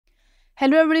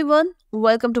Hello everyone,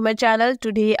 welcome to my channel.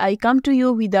 Today I come to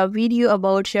you with a video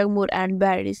about Yağmur and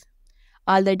Barış.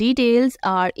 All the details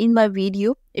are in my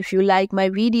video. If you like my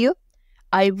video,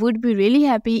 I would be really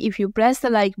happy if you press the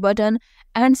like button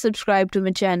and subscribe to my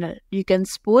channel. You can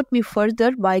support me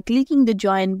further by clicking the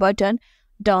join button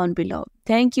down below.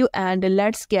 Thank you and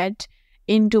let's get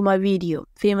into my video.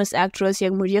 Famous actress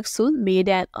Yağmur made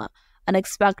an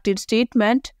unexpected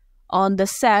statement on the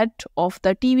set of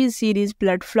the TV series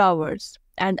Blood Flowers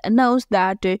and announced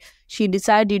that she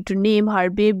decided to name her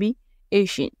baby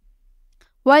Asian.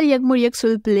 While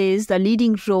Yağmur plays the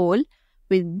leading role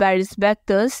with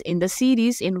Barış in the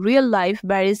series, in real life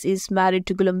Barış is married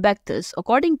to Gülüm.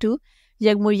 According to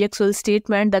Yağmur's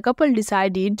statement, the couple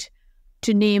decided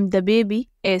to name the baby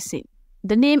Asian.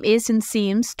 The name Asian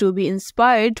seems to be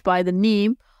inspired by the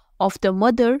name of the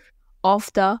mother of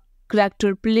the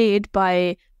character played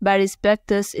by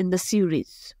Barış in the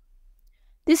series.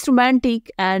 This romantic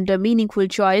and meaningful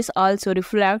choice also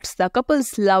reflects the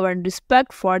couple's love and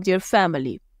respect for their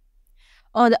family.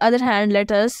 On the other hand,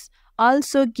 let us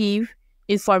also give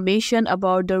information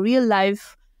about the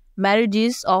real-life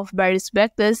marriages of Barış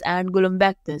and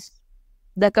Gülüm.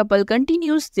 The couple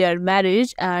continues their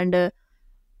marriage and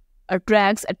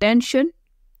attracts attention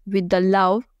with the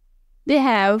love they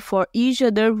have for each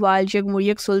other, while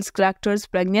Yağmur's character's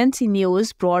pregnancy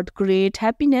news brought great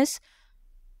happiness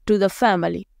to the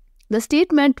family. The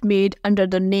statement made under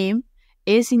the name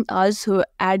Asian also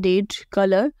added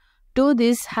color to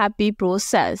this happy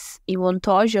process. Even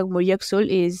though Yağmur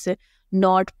is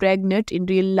not pregnant in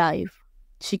real life,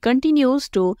 she continues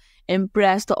to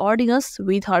impress the audience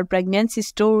with her pregnancy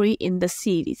story in the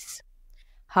series.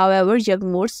 However,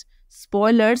 Yağmur's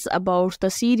spoilers about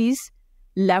the series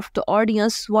left the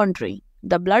audience wondering.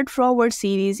 The Blood Flower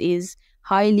series is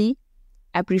highly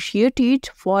appreciated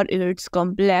for its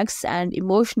complex and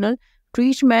emotional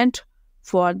treatment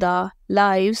for the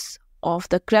lives of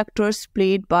the characters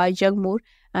played by Yağmur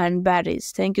and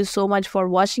Barış. Thank you so much for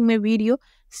watching my video.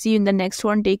 See you in the next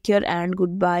one. Take care and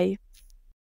goodbye.